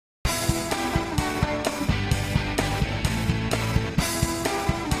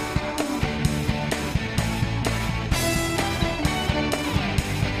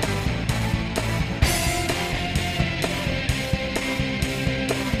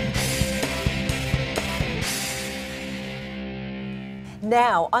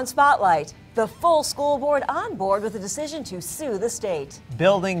Now on Spotlight, the full school board on board with a decision to sue the state.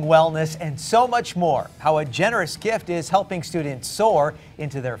 Building, wellness, and so much more. How a generous gift is helping students soar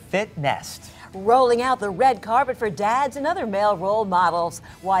into their fit nest. Rolling out the red carpet for dads and other male role models.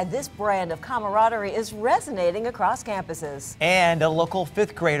 Why this brand of camaraderie is resonating across campuses. And a local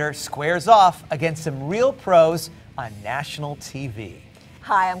fifth grader squares off against some real pros on national TV.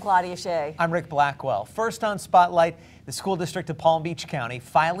 Hi, I'm Claudia Shea. I'm Rick Blackwell. First on Spotlight, the school district of Palm Beach County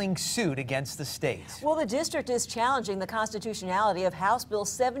filing suit against the state. Well, the district is challenging the constitutionality of House Bill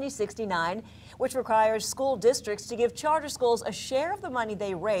 7069, which requires school districts to give charter schools a share of the money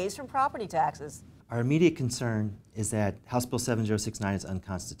they raise from property taxes. Our immediate concern is that House Bill 7069 is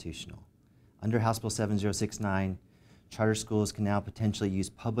unconstitutional. Under House Bill 7069, charter schools can now potentially use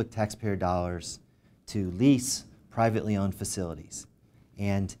public taxpayer dollars to lease privately owned facilities.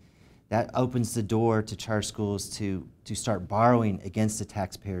 And that opens the door to charter schools to start borrowing against the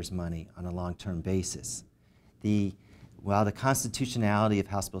taxpayers' money on a long-term basis. While the constitutionality of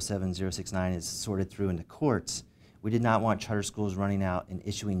House Bill 7069 is sorted through in the courts, we did not want charter schools running out and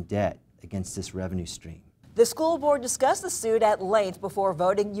issuing debt against this revenue stream. The school board discussed the suit at length before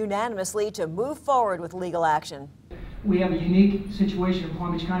voting unanimously to move forward with legal action. We have a unique situation in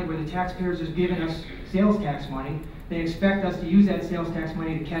Palm Beach County where the taxpayers have given us sales tax money. They expect us to use that sales tax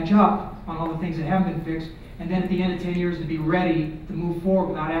money to catch up on all the things that haven't been fixed, and then at the end of 10 years to be ready to move forward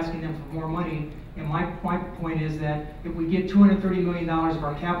without asking them for more money. And my point is that if we get $230 million of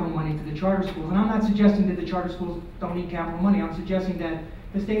our capital money to the charter schools, and I'm not suggesting that the charter schools don't need capital money, I'm suggesting that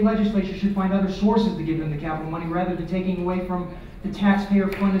the state legislature should find other sources to give them the capital money rather than taking away from the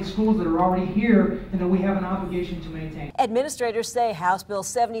taxpayer-funded schools that are already here and that we have an obligation to maintain. Administrators say House Bill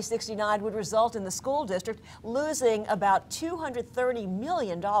 7069 would result in the school district losing about $230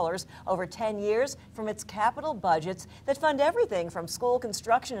 million over 10 years from its capital budgets that fund everything from school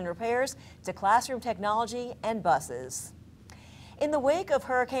construction and repairs to classroom technology and buses. In the wake of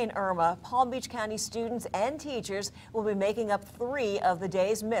Hurricane Irma, Palm Beach County students and teachers will be making up 3 of the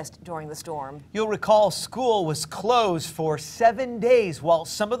days missed during the storm. You'll recall school was closed for 7 days while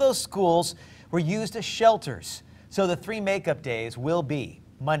some of those schools were used as shelters. So the 3 makeup days will be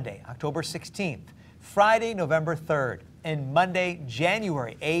Monday, October 16th, Friday, November 3rd, and Monday,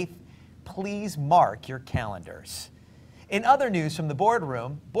 January 8th. Please mark your calendars. In other news from the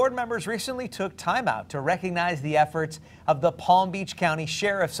boardroom, board members recently took time out to recognize the efforts of the Palm Beach County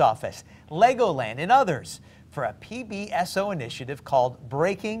Sheriff's Office, Legoland, and others for a PBSO initiative called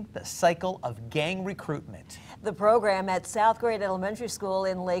Breaking the Cycle of Gang Recruitment. The program at South Grade Elementary School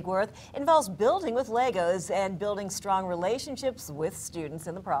in Lake Worth involves building with Legos and building strong relationships with students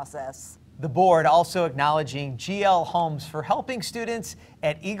in the process. The board also acknowledging GL Homes for helping students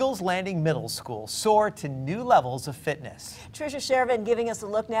at Eagles Landing Middle School soar to new levels of fitness. Tricia Shervin giving us a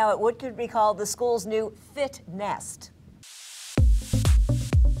look now at what could be called the school's new Fit Nest.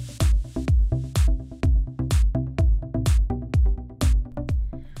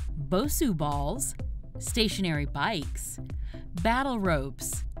 Bosu balls, stationary bikes, battle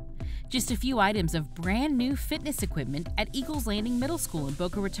ropes. Just a few items of brand new fitness equipment at Eagles Landing Middle School in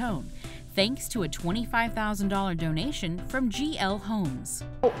Boca Raton, thanks to a $25,000 donation from GL Homes.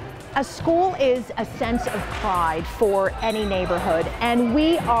 A school is a sense of pride for any neighborhood, and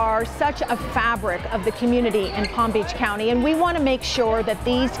we are such a fabric of the community in Palm Beach County, and we want to make sure that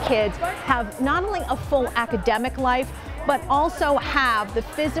these kids have not only a full academic life, but also have the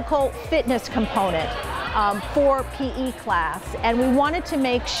physical fitness component for PE class. And we wanted to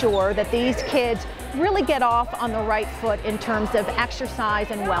make sure that these kids really get off on the right foot in terms of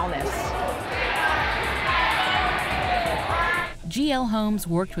exercise and wellness. GL Homes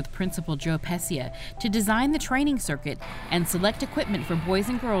worked with Principal Joe Pesia to design the training circuit and select equipment for boys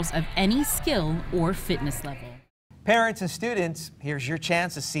and girls of any skill or fitness level. Parents and students, here's your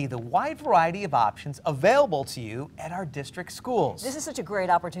chance to see the wide variety of options available to you at our district schools. This is such a great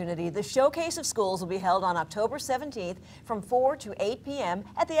opportunity. The Showcase of Schools will be held on October 17th from 4 to 8 p.m.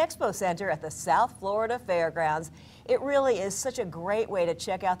 at the Expo Center at the South Florida Fairgrounds. It really is such a great way to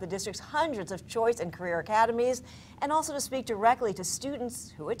check out the district's hundreds of choice and career academies and also to speak directly to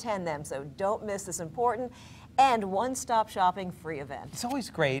students who attend them. So don't miss this important and one-stop shopping free event. It's always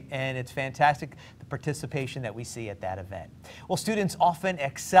great, and it's fantastic the participation that we see at that event. Well, students often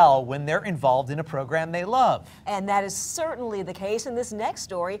excel when they're involved in a program they love. And that is certainly the case in this next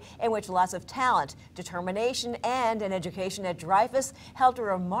story, in which lots of talent, determination, and an education at Dreyfus helped a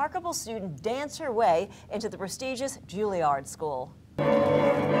remarkable student dance her way into the prestigious Juilliard School.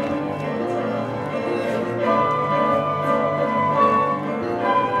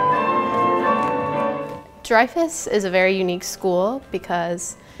 Dreyfus is a very unique school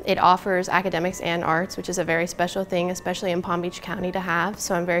because it offers academics and arts, which is a very special thing, especially in Palm Beach County to have.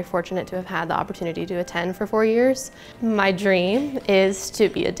 So I'm very fortunate to have had the opportunity to attend for 4 years. My dream is to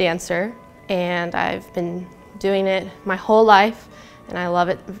be a dancer, and I've been doing it my whole life, and I love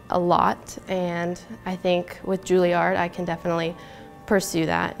it a lot. And I think with Juilliard, I can definitely pursue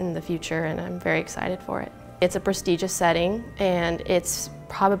that in the future, and I'm very excited for it. It's a prestigious setting, and it's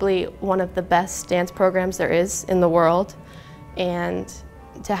probably one of the best dance programs there is in the world. And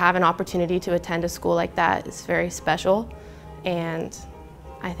to have an opportunity to attend a school like that is very special, and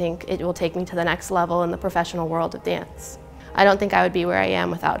I think it will take me to the next level in the professional world of dance. I don't think I would be where I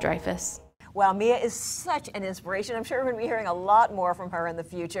am without Dreyfus. Wow, Mia is such an inspiration. I'm sure we're going to be hearing a lot more from her in the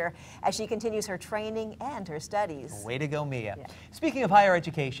future as she continues her training and her studies. Way to go, Mia. Yeah. Speaking of higher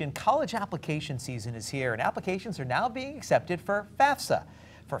education, college application season is here, and applications are now being accepted for FAFSA,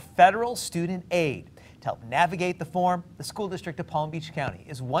 for Federal Student Aid. To help navigate the form, the School District of Palm Beach County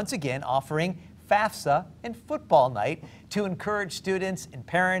is once again offering FAFSA and football night to encourage students and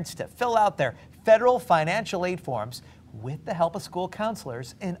parents to fill out their federal financial aid forms with the help of school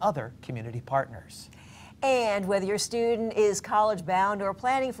counselors and other community partners. And whether your student is college bound or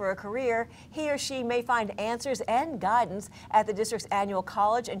planning for a career, he or she may find answers and guidance at the district's annual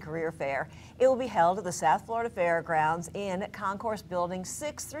College and Career Fair. It will be held at the South Florida Fairgrounds in Concourse Building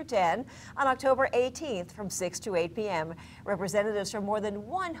 6 through 10 on October 18th from 6 to 8 p.m. Representatives from more than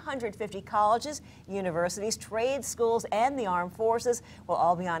 150 colleges, universities, trade schools, and the armed forces will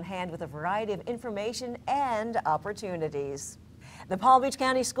all be on hand with a variety of information and opportunities. The Palm Beach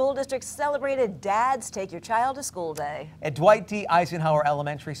County School District celebrated Dad's Take Your Child to School Day. At Dwight D. Eisenhower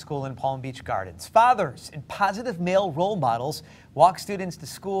Elementary School in Palm Beach Gardens, fathers and positive male role models walked students to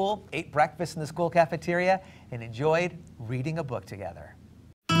school, ate breakfast in the school cafeteria, and enjoyed reading a book together.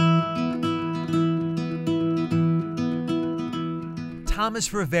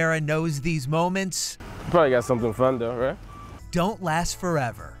 Thomas Rivera knows these moments You probably got something fun though, right? don't last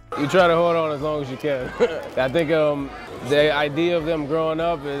forever. You try to hold on as long as you can. I think the idea of them growing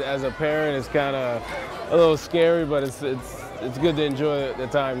up as a parent is kind of a little scary, but it's good to enjoy the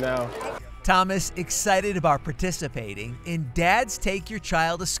time now. Thomas excited about participating in Dad's Take Your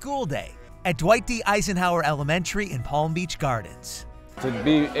Child to School Day at Dwight D. Eisenhower Elementary in Palm Beach Gardens. To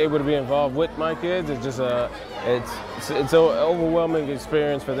be able to be involved with my kids is just it's an overwhelming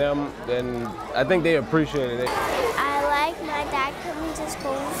experience for them, and I think they appreciate it. I like my dad coming to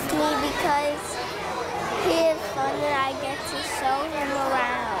school with me because he is fun and I get to show him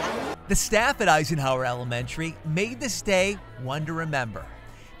around. The staff at Eisenhower Elementary made this day one to remember,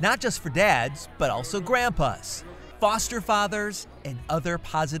 not just for dads, but also grandpas, foster fathers, and other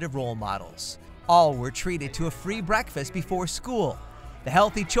positive role models. All were treated to a free breakfast before school. The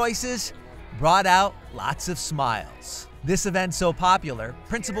healthy choices brought out lots of smiles. This event so popular,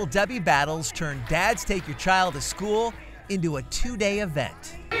 Principal Debbie Battles turned Dad's Take Your Child to School into a two-day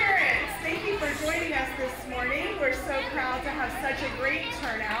event. Parents, thank you for joining us this morning. We're so proud to have such a great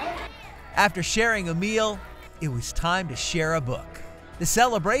turnout. After sharing a meal, it was time to share a book. The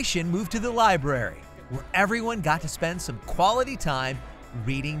celebration moved to the library, where everyone got to spend some quality time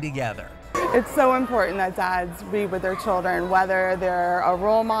reading together. It's so important that dads read with their children, whether they're a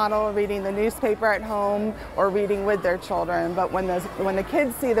role model reading the newspaper at home or reading with their children. But when the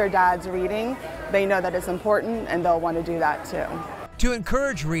kids see their dads reading, they know that it's important and they'll want to do that too. To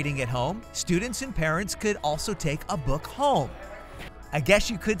encourage reading at home, students and parents could also take a book home. I guess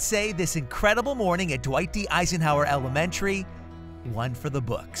you could say this incredible morning at Dwight D. Eisenhower Elementary, one for the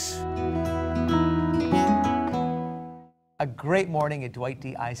books. A great morning at Dwight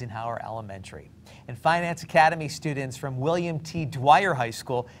D. Eisenhower Elementary. And Finance Academy students from William T. Dwyer High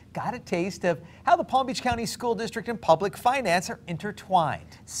School got a taste of how the Palm Beach County School District and public finance are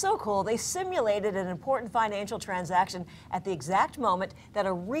intertwined. So cool, they simulated an important financial transaction at the exact moment that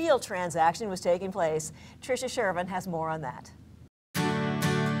a real transaction was taking place. Tricia Shervin has more on that.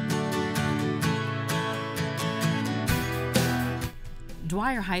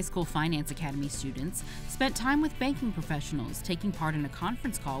 Dwyer High School Finance Academy students spent time with banking professionals, taking part in a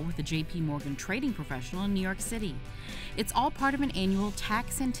conference call with a JP Morgan trading professional in New York City. It's all part of an annual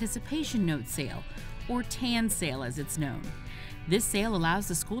Tax Anticipation Note Sale, or TAN sale as it's known. This sale allows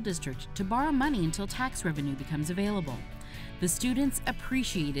the school district to borrow money until tax revenue becomes available. The students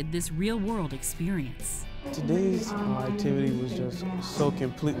appreciated this real-world experience. Today's activity was just so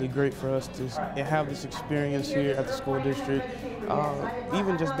completely great for us to have this experience here at the school district.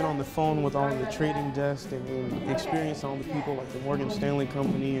 Even just been on the phone with all of the trading desks and experience all the people like the Morgan Stanley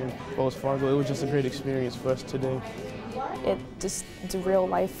Company and Wells Fargo. It was just a great experience for us today. It's real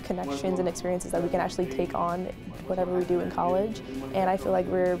life connections and experiences that we can actually take on whatever we do in college. And I feel like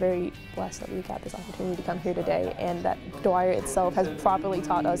we're very blessed that we got this opportunity to come here today, and that Dwyer itself has properly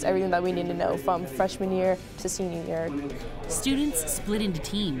taught us everything that we need to know from freshman year to senior year. Students split into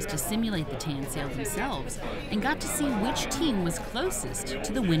teams to simulate the tan sale themselves and got to see which team was closest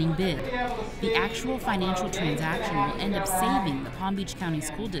to the winning bid. The actual financial transaction will end up saving the Palm Beach County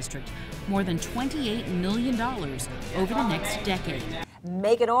School District more than $28 million over the next decade.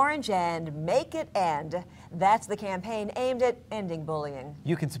 Make it orange and make it end. That's the campaign aimed at ending bullying.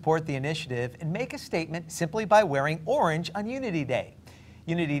 You can support the initiative and make a statement simply by wearing orange on Unity Day.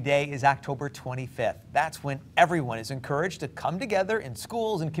 Unity Day is October 25th. That's when everyone is encouraged to come together in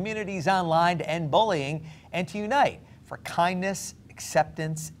schools and communities online to end bullying and to unite for kindness,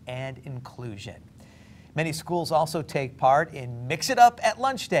 acceptance, and inclusion. Many schools also take part in Mix It Up at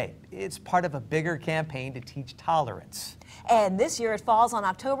Lunch Day. It's part of a bigger campaign to teach tolerance. And this year it falls on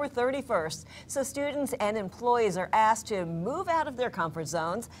October 31st, so students and employees are asked to move out of their comfort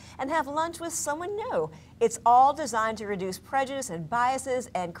zones and have lunch with someone new. It's all designed to reduce prejudice and biases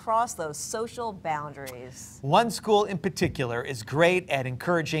and cross those social boundaries. One school in particular is great at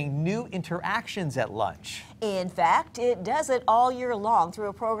encouraging new interactions at lunch. In fact, it does it all year long through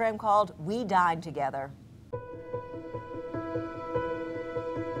a program called We Dine Together.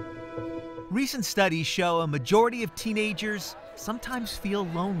 Recent studies show a majority of teenagers sometimes feel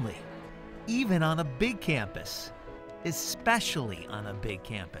lonely, even on a big campus, especially on a big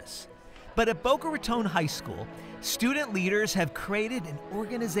campus. But at Boca Raton High School, student leaders have created an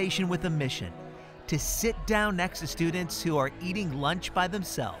organization with a mission to sit down next to students who are eating lunch by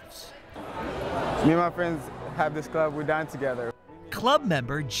themselves. Me and my friends have this club, we dine together. Club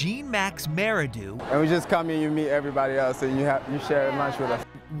member Jean Max Meridew, and we just come in, you meet everybody else, and you share lunch with us.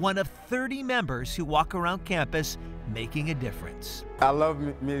 One of 30 members who walk around campus making a difference. I love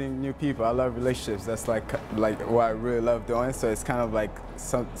meeting new people. I love relationships. That's like what I really love doing. So it's kind of like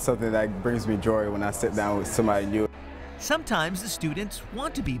something that brings me joy when I sit down with somebody new. Sometimes the students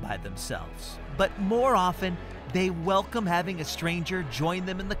want to be by themselves, but more often they welcome having a stranger join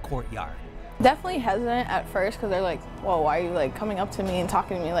them in the courtyard. Definitely hesitant at first because they're like, whoa, why are you like coming up to me and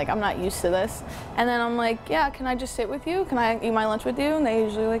talking to me? Like, I'm not used to this. And then I'm like, yeah, can I just sit with you? Can I eat my lunch with you? And they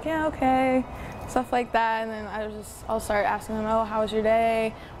usually like, yeah, okay, stuff like that. And then I'll start asking them, oh, how was your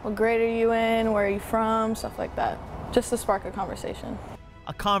day? What grade are you in? Where are you from? Stuff like that, just to spark a conversation.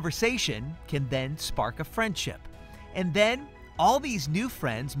 A conversation can then spark a friendship. And then all these new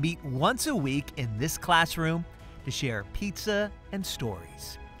friends meet once a week in this classroom to share pizza and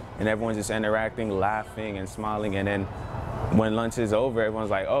stories. And everyone's just interacting, laughing and smiling, and then when lunch is over, everyone's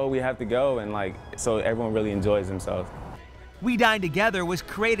like, oh, we have to go, and so everyone really enjoys themselves. We Dine Together was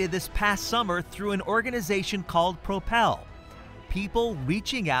created this past summer through an organization called Propel, people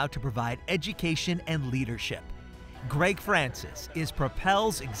reaching out to provide education and leadership. Greg Francis is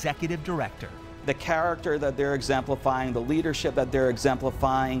Propel's executive director. The character that they're exemplifying, the leadership that they're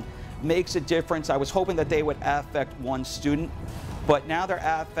exemplifying makes a difference. I was hoping that they would affect one student, but now they're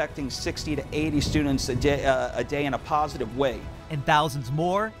affecting 60 to 80 students a day in a positive way. And thousands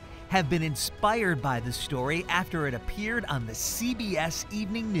more have been inspired by this story after it appeared on the CBS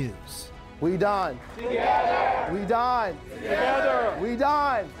Evening News. We dine together. We dine together. We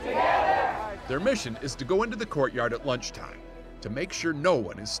dine together. Their mission is to go into the courtyard at lunchtime to make sure no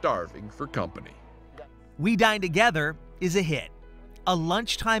one is starving for company. We Dine Together is a hit, a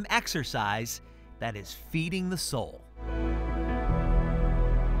lunchtime exercise that is feeding the soul.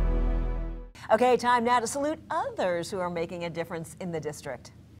 Okay, time now to salute others who are making a difference in the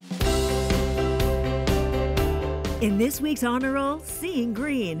district. In this week's honor roll, Seeing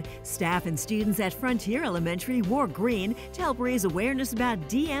Green. Staff and students at Frontier Elementary wore green to help raise awareness about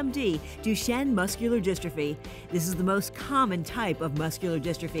DMD, Duchenne muscular dystrophy. This is the most common type of muscular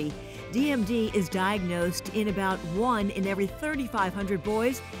dystrophy. DMD is diagnosed in about 1 in every 3,500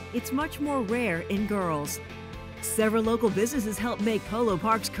 boys. It's much more rare in girls. Several local businesses helped make Polo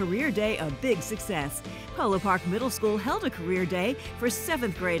Park's Career Day a big success. Polo Park Middle School held a Career Day for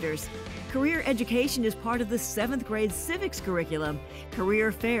 7th graders. Career education is part of the 7th grade civics curriculum.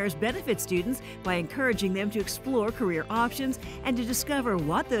 Career fairs benefit students by encouraging them to explore career options and to discover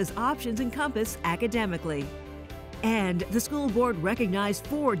what those options encompass academically. And the school board recognized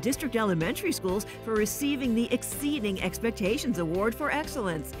 4 district elementary schools for receiving the Exceeding Expectations Award for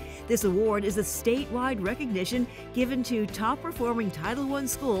Excellence. This award is a statewide recognition given to top-performing Title I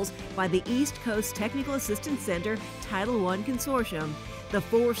schools by the East Coast Technical Assistance Center Title I Consortium. The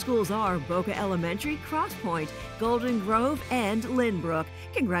 4 schools are Boca Elementary, Cross Point, Golden Grove, and Lynbrook.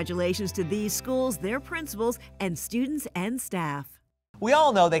 Congratulations to these schools, their principals, and students and staff. We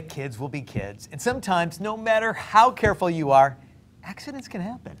all know that kids will be kids, and sometimes, no matter how careful you are, accidents can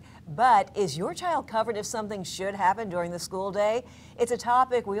happen. But is your child covered if something should happen during the school day? It's a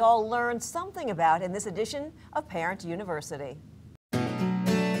topic we all learn something about in this edition of Parent University.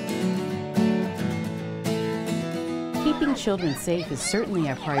 Keeping children safe is certainly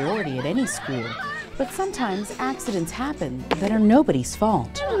a priority at any school, but sometimes accidents happen that are nobody's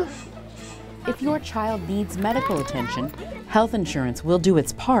fault. If your child needs medical attention, health insurance will do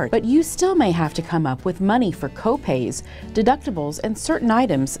its part, but you still may have to come up with money for co-pays, deductibles, and certain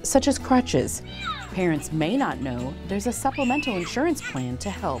items such as crutches. Parents may not know there's a supplemental insurance plan to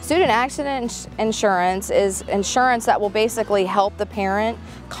help. Student accident insurance is insurance that will basically help the parent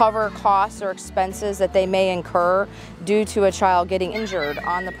cover costs or expenses that they may incur due to a child getting injured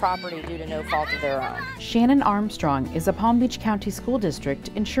on the property due to no fault of their own. Shannon Armstrong is a Palm Beach County School District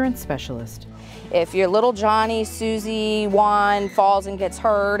insurance specialist. If your little Johnny, Susie, Juan falls and gets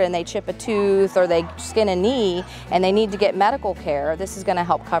hurt and they chip a tooth or they skin a knee and they need to get medical care, this is going to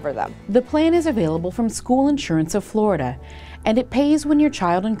help cover them. The plan is available from School Insurance of Florida, and it pays when your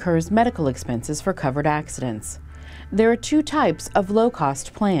child incurs medical expenses for covered accidents. There are 2 types of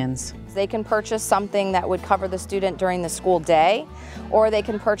low-cost plans. They can purchase something that would cover the student during the school day, or they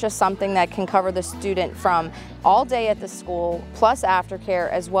can purchase something that can cover the student from all day at the school, plus aftercare,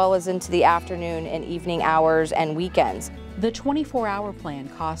 as well as into the afternoon and evening hours and weekends. The 24-hour plan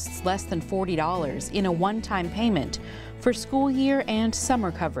costs less than $40 in a one-time payment for school year and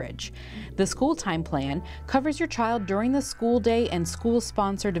summer coverage. The school time plan covers your child during the school day and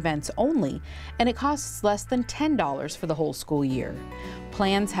school-sponsored events only, and it costs less than $10 for the whole school year.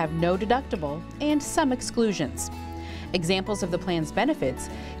 Plans have no deductible and some exclusions. Examples of the plan's benefits: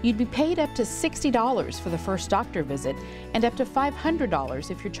 you'd be paid up to $60 for the first doctor visit and up to $500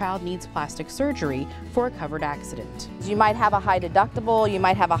 if your child needs plastic surgery for a covered accident. You might have a high deductible, you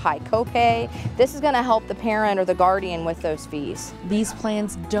might have a high copay. This is going to help the parent or the guardian with those fees. These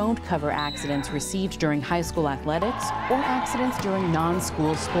plans don't cover accidents received during high school athletics or accidents during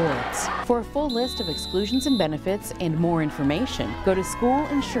non-school sports. For a full list of exclusions and benefits and more information, go to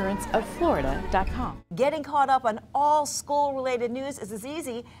schoolinsuranceofflorida.com. Getting caught up on all school-related news is as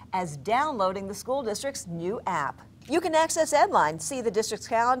easy as downloading the school district's new app. You can access Edline, see the district's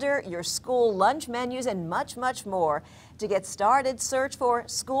calendar, your school lunch menus, and much, much more. To get started, search for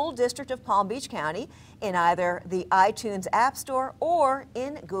School District of Palm Beach County in either the iTunes App Store or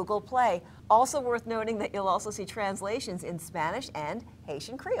in Google Play. Also worth noting that you'll also see translations in Spanish and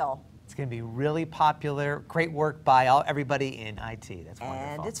Haitian Creole. It's going to be really popular. Great work by everybody in IT. That's wonderful.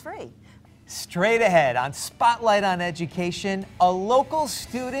 And it's free. Straight ahead on Spotlight on Education, a local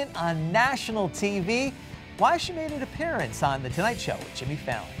student on national TV, why she made an appearance on The Tonight Show with Jimmy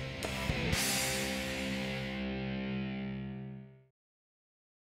Fallon.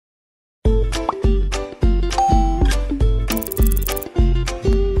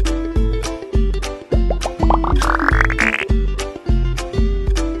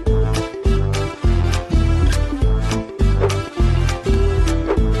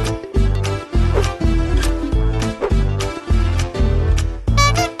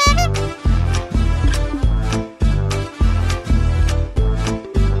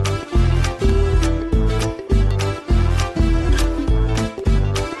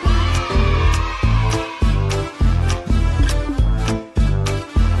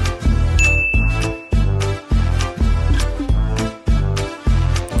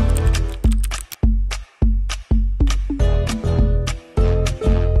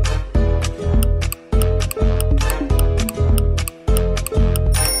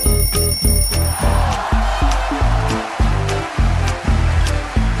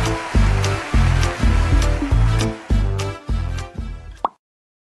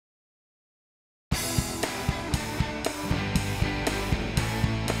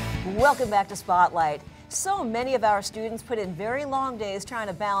 Welcome back to Spotlight. So many of our students put in very long days trying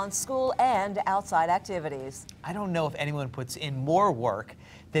to balance school and outside activities. I don't know if anyone puts in more work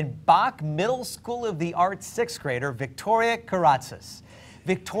than Bach Middle School of the Arts 6th grader Victoria Karatzis.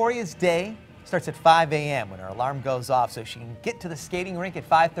 Victoria's day starts at 5 a.m. when her alarm goes off so she can get to the skating rink at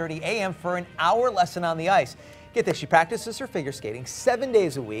 5:30 a.m. for an hour lesson on the ice. Get this, she practices her figure skating 7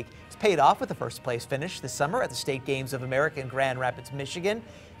 days a week. It's paid off with a first place finish this summer at the State Games of America in Grand Rapids, Michigan.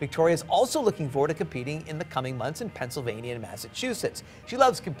 Victoria is also looking forward to competing in the coming months in Pennsylvania and Massachusetts. She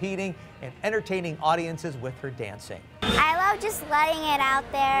loves competing and entertaining audiences with her dancing. I love just letting it out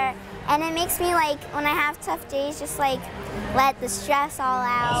there And it makes me, like, when I have tough days, just like let the stress all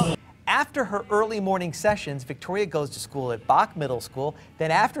out. After her early morning sessions, Victoria goes to school at Bach Middle School.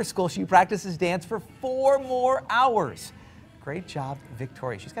 Then after school, she practices dance for 4 more hours. Great job,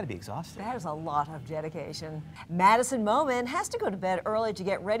 Victoria. She's got to be exhausted. That is a lot of dedication. Madison Moman has to go to bed early to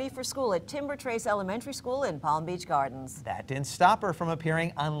get ready for school at Timber Trace Elementary School in Palm Beach Gardens. That didn't stop her from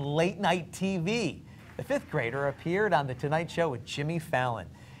appearing on late night TV. The 5th grader appeared on The Tonight Show with Jimmy Fallon.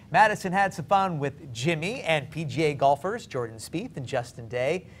 Madison had some fun with Jimmy and PGA golfers Jordan Spieth and Justin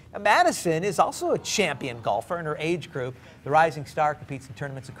Day. Now, Madison is also a champion golfer in her age group. The rising star competes in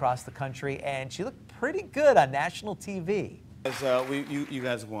tournaments across the country, and she looked pretty good on national TV. You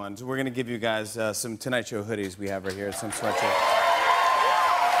guys won, so we're going to give you guys some Tonight Show hoodies we have right here, some sweatshirts.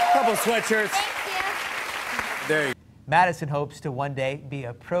 Couple sweatshirts. Thank you. There you go. Madison hopes to one day be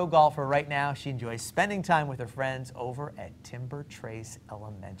a pro golfer. Right now, she enjoys spending time with her friends over at Timber Trace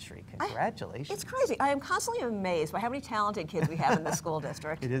Elementary. Congratulations. It's crazy. I am constantly amazed by how many talented kids we have in the school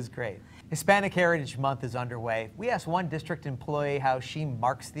district. It is great. Hispanic Heritage Month is underway. We asked one district employee how she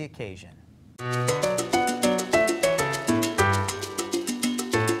marks the occasion.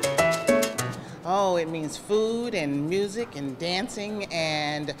 Oh, it means food and music and dancing,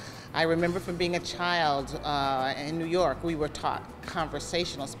 and I remember from being a child in New York, we were taught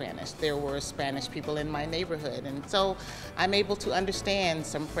conversational Spanish. There were Spanish people in my neighborhood, and so I'm able to understand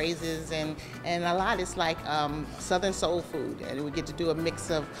some phrases, and a lot is like Southern soul food, and we get to do a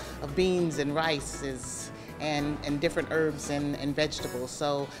mix of beans and rices and different herbs and vegetables,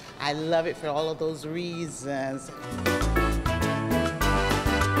 so I love it for all of those reasons.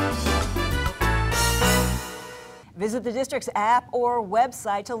 Visit the district's app or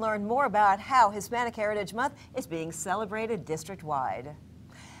website to learn more about how Hispanic Heritage Month is being celebrated district-wide.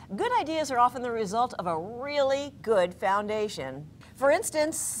 Good ideas are often the result of a really good foundation. For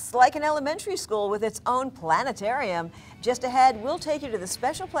instance, like an elementary school with its own planetarium. Just ahead, we'll take you to the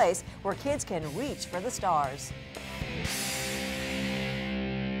special place where kids can reach for the stars.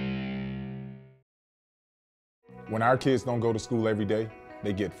 When our kids don't go to school every day,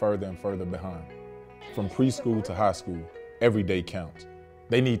 they get further and further behind. From preschool to high school, every day counts.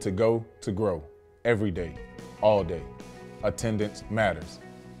 They need to go to grow, every day, all day. Attendance matters.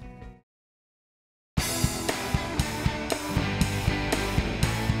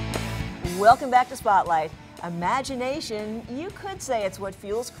 Welcome back to Spotlight. Imagination, you could say it's what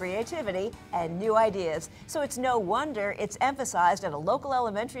fuels creativity and new ideas. So it's no wonder it's emphasized at a local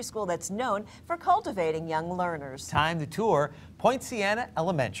elementary school that's known for cultivating young learners. Time to tour Point Siena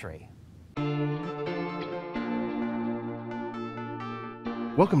Elementary.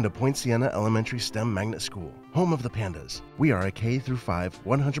 Welcome to Point Siena Elementary STEM Magnet School, home of the Pandas. We are a K-5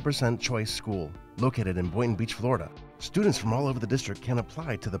 100% choice school located in Boynton Beach, Florida. Students from all over the district can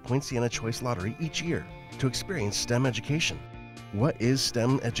apply to the Point Siena Choice Lottery each year to experience STEM education. What is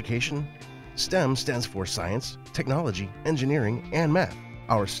STEM education? STEM stands for science, technology, engineering, and math.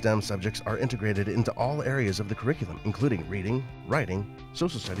 Our STEM subjects are integrated into all areas of the curriculum, including reading, writing,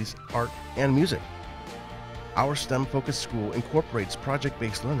 social studies, art, and music. Our STEM-focused school incorporates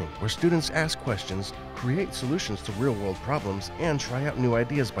project-based learning, where students ask questions, create solutions to real-world problems, and try out new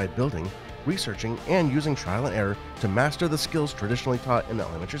ideas by building, researching, and using trial and error to master the skills traditionally taught in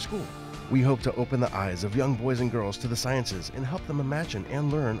elementary school. We hope to open the eyes of young boys and girls to the sciences and help them imagine and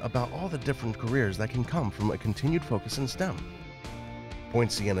learn about all the different careers that can come from a continued focus in STEM.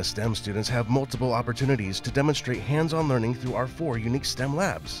 Point Siena STEM students have multiple opportunities to demonstrate hands-on learning through our 4 unique STEM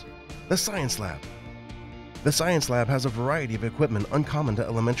labs. The Science Lab. The Science Lab has a variety of equipment uncommon to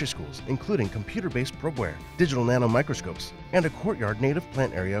elementary schools, including computer-based probeware, digital nanomicroscopes, and a courtyard native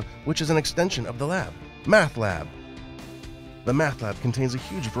plant area, which is an extension of the lab. Math Lab. The Math Lab contains a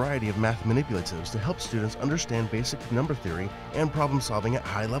huge variety of math manipulatives to help students understand basic number theory and problem solving at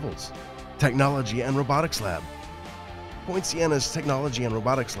high levels. Technology and Robotics Lab. Point Siena's Technology and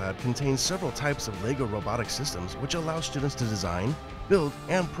Robotics Lab contains several types of LEGO robotic systems which allow students to design, build,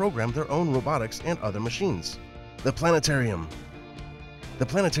 and program their own robotics and other machines. The Planetarium. The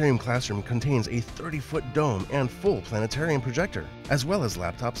Planetarium classroom contains a 30-foot dome and full planetarium projector, as well as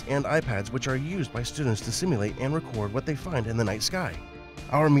laptops and iPads which are used by students to simulate and record what they find in the night sky.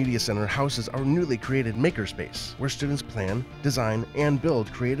 Our Media Center houses our newly created Makerspace, where students plan, design, and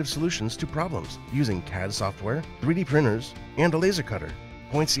build creative solutions to problems using CAD software, 3D printers, and a laser cutter.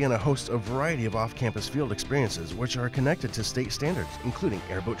 Point Siena hosts a variety of off-campus field experiences which are connected to state standards, including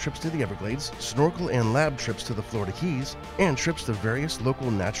airboat trips to the Everglades, snorkel and lab trips to the Florida Keys, and trips to various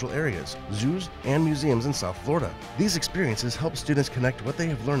local natural areas, zoos, and museums in South Florida. These experiences help students connect what they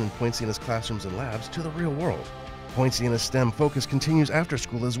have learned in Point Siena's classrooms and labs to the real world. Point Sienna's STEM focus continues after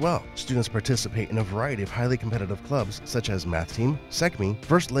school as well. Students participate in a variety of highly competitive clubs such as Math Team, SECME,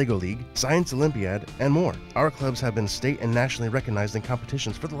 First Lego League, Science Olympiad, and more. Our clubs have been state and nationally recognized in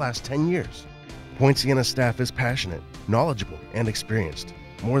competitions for the last 10 years. Point Sienna staff is passionate, knowledgeable, and experienced.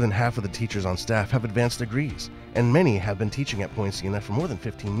 More than half of the teachers on staff have advanced degrees, and many have been teaching at Point Sienna for more than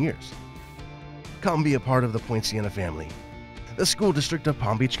 15 years. Come be a part of the Point Sienna family. The School District of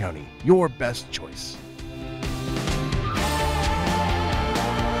Palm Beach County, your best choice.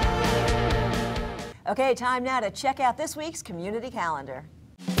 Okay, time now to check out this week's community calendar.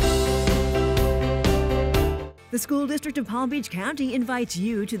 The School District of Palm Beach County invites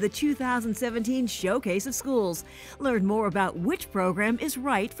you to the 2017 Showcase of Schools. Learn more about which program is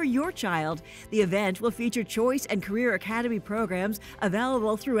right for your child. The event will feature Choice and Career Academy programs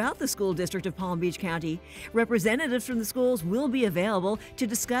available throughout the School District of Palm Beach County. Representatives from the schools will be available to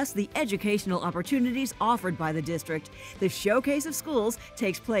discuss the educational opportunities offered by the district. The Showcase of Schools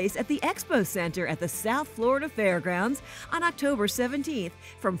takes place at the Expo Center at the South Florida Fairgrounds on October 17th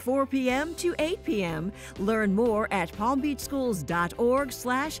from 4 p.m. to 8 p.m. Learn more at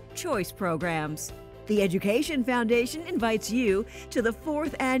palmbeachschools.org/choice programs. The Education Foundation invites you to the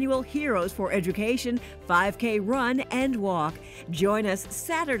 4th Annual Heroes for Education 5K Run and Walk. Join us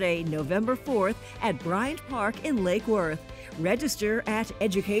Saturday, November 4th at Bryant Park in Lake Worth. Register at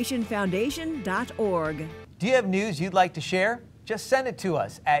educationfoundation.org. Do you have news you'd like to share? Just send it to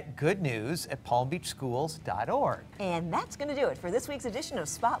us at goodnews@palmbeachschools.org. And that's going to do it for this week's edition of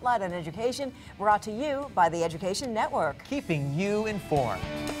Spotlight on Education, brought to you by the Education Network. Keeping you informed.